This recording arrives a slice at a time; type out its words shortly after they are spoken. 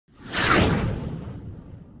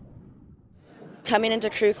Coming into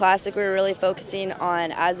Crew Classic, we were really focusing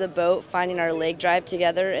on, as a boat, finding our leg drive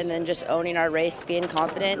together and then just owning our race, being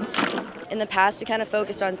confident. In the past, we kind of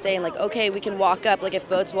focused on saying, like, okay, we can walk up. Like, if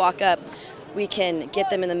boats walk up, we can get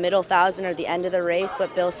them in the middle 1,000 or the end of the race.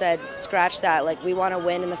 But Bill said, scratch that. Like, we want to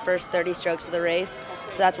win in the first 30 strokes of the race.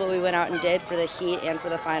 So that's what we went out and did for the heat and for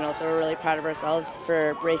the final. So we're really proud of ourselves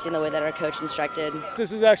for racing the way that our coach instructed.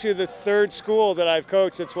 This is actually the third school that I've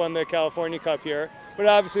coached that's won the California Cup here. But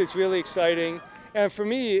obviously it's really exciting. And for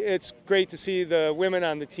me, it's great to see the women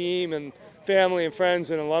on the team and family and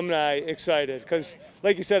friends and alumni excited. Because,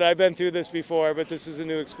 like you said, I've been through this before, but this is a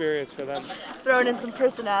new experience for them. Throwing in some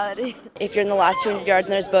personality. If you're in the last 200 yards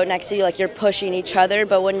and there's a boat next to you, like, you're pushing each other.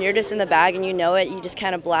 But when you're just in the bag and you know it, you just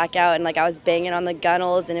kind of black out. And, like, I was banging on the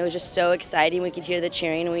gunnels, and it was just so exciting. We could hear the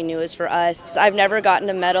cheering, and we knew it was for us. I've never gotten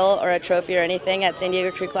a medal or a trophy or anything at San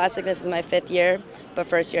Diego Crew Classic. This is my 5th year, but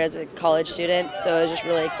first year as a college student. So it was just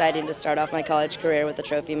really exciting to start off my college career with a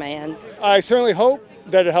trophy in my hands. I certainly hope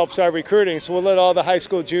that it helps our recruiting. So we'll let all the high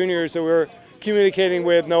school juniors that we're communicating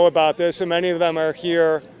with know about this, and many of them are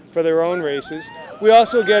here for their own races. We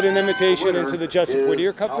also get an invitation into the Jessup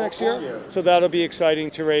Whittier Cup next year, so that'll be exciting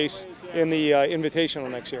to race in the Invitational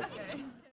next year.